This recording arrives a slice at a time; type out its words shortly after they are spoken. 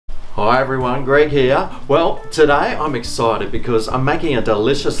Hi everyone, Greg here. Well, today I'm excited because I'm making a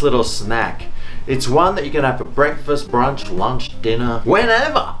delicious little snack. It's one that you can have for breakfast, brunch, lunch, dinner,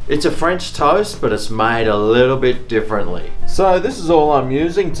 whenever. It's a French toast, but it's made a little bit differently. So this is all I'm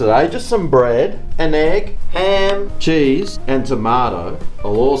using today, just some bread, an egg, ham, cheese, and tomato.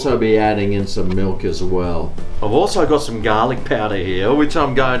 I'll also be adding in some milk as well. I've also got some garlic powder here, which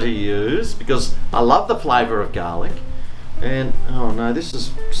I'm going to use because I love the flavor of garlic. And, oh no, this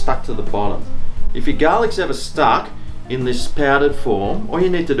is stuck to the bottom. If your garlic's ever stuck in this powdered form, all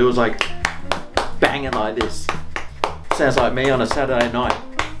you need to do is like bang it like this. Sounds like me on a Saturday night,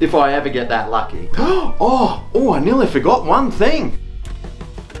 if I ever get that lucky. Oh, I nearly forgot one thing.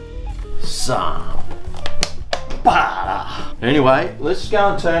 Some butter. Anyway, let's go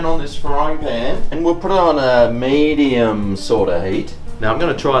and turn on this frying pan and we'll put it on a medium sort of heat. Now I'm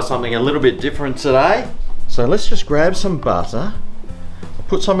going to try something a little bit different today. So let's just grab some butter. I'll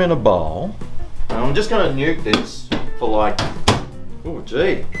put some in a bowl. And I'm just going to nuke this for like, oh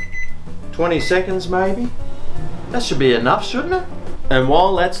gee, 20 seconds maybe. That should be enough, shouldn't it? And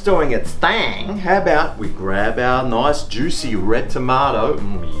while that's doing its thing, how about we grab our nice juicy red tomato.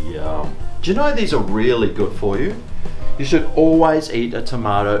 Yum. Do you know these are really good for you? You should always eat a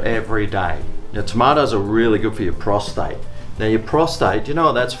tomato every day. Now tomatoes are really good for your prostate. Now your prostate, do you know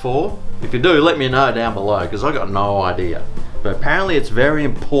what that's for? If you do, let me know down below because I got no idea. But apparently it's very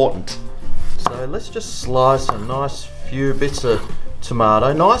important. So let's just slice a nice few bits of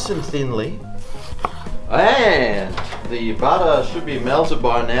tomato, nice and thinly. And the butter should be melted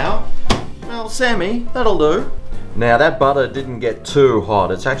by now. Well, Sammy, that'll do. Now that butter didn't get too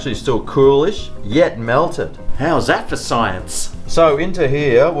hot. It's actually still coolish, yet melted. How's that for science? So into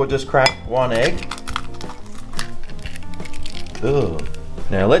here, we'll just crack one egg. Ugh.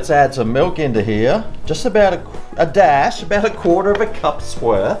 Now let's add some milk into here. Just about a dash, about a quarter of a cup's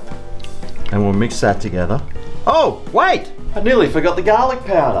worth. And we'll mix that together. Oh, wait! I nearly forgot the garlic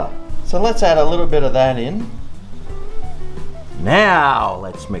powder. So let's add a little bit of that in. Now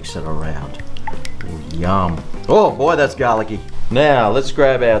let's mix it around. Ooh, yum. Oh boy, that's garlicky. Now let's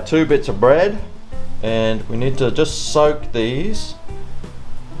grab our 2 bits of bread and we need to just soak these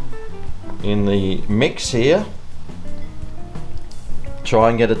in the mix here. Try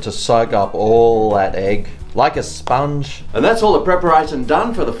and get it to soak up all that egg like a sponge. And that's all the preparation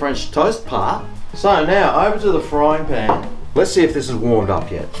done for the French toast part. So now over to the frying pan. Let's see if this is warmed up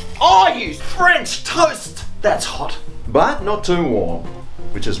yet. I used French toast! That's hot, but not too warm,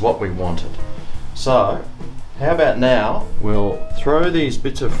 which is what we wanted. So, how about now, we'll throw these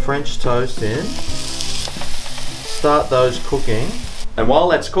bits of French toast in, start those cooking, and while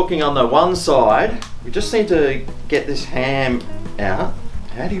that's cooking on the one side, we just need to get this ham out.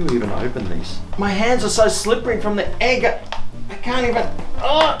 How do you even open these? My hands are so slippery from the egg, I can't even,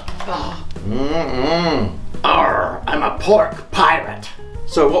 Arr, I'm a pork pirate.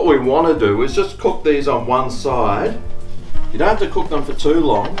 So what we want to do is just cook these on one side. You don't have to cook them for too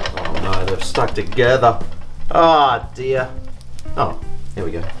long. Oh no, they've stuck together. Oh dear. Oh, here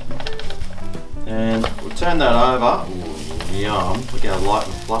we go. And we'll turn that over. Ooh, yum. Look how light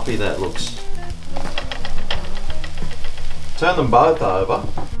and fluffy that looks. Turn them both over.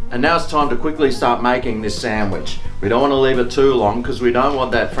 And now it's time to quickly start making this sandwich. We don't want to leave it too long because we don't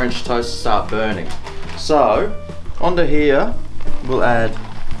want that French toast to start burning. So, onto here, we'll add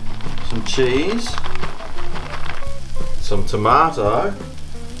some cheese, some tomato,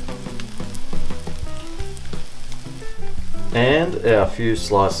 and our few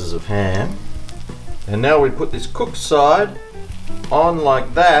slices of ham. And now we put this cooked side on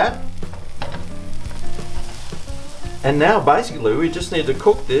like that. And now basically we just need to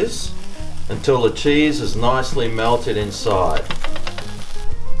cook this until the cheese is nicely melted inside.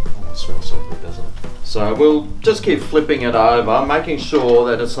 Oh, it smells so good, doesn't it? So we'll just keep flipping it over, making sure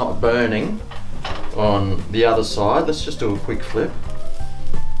that it's not burning on the other side. Let's just do a quick flip.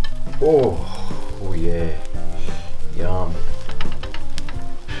 Oh yeah, yum.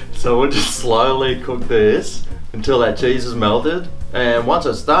 So we'll just slowly cook this until that cheese is melted. And once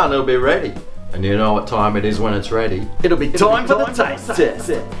it's done, it'll be ready. And you know what time it is when it's ready. It'll be time for the taste test.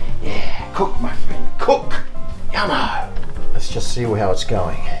 Yeah, cook my friend, cook. Yummo. Let's just see how it's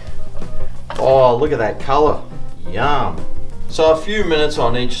going. Oh, look at that color. Yum. So a few minutes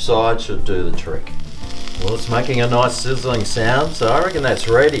on each side should do the trick. Well, it's making a nice sizzling sound, so I reckon that's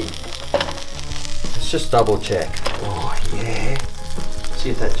ready. Let's just double check. Oh yeah. See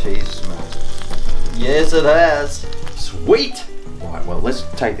if that cheese is melted. Yes, it has. Sweet. Right, well, let's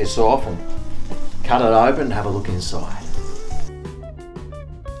take this off and cut it open and have a look inside.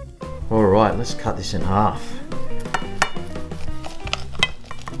 All right, let's cut this in half.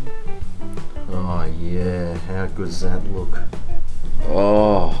 Oh yeah, how good does that look?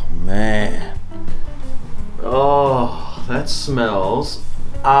 Oh man. Oh, that smells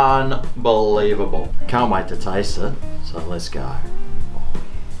unbelievable. Can't wait to taste it, so let's go.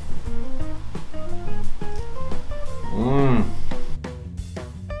 Mmm.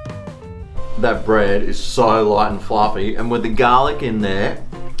 That bread is so light and fluffy, and with the garlic in there,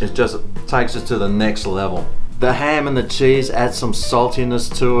 it just takes it to the next level. The ham and the cheese add some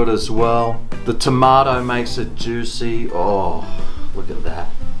saltiness to it as well. The tomato makes it juicy. Oh, look at that.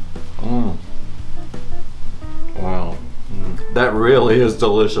 Mmm. Wow. That really is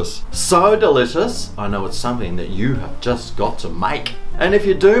delicious. So delicious, I know it's something that you have just got to make. And if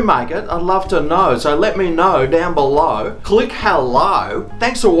you do make it, I'd love to know. So let me know down below. Click hello.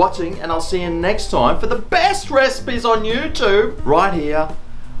 Thanks for watching, and I'll see you next time for the best recipes on YouTube, right here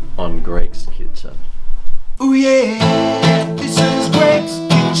on Greg's Kitchen. Oh yeah, this is Greg's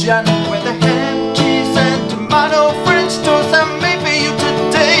Kitchen, where the ham, cheese and tomato French toast I made for you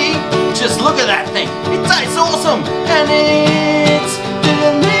today. Just look at that thing, it tastes awesome and it's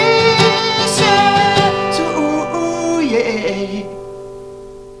delicious. Ooh yeah.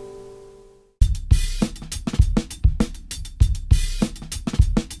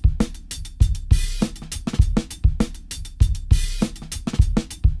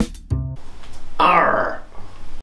 Arr.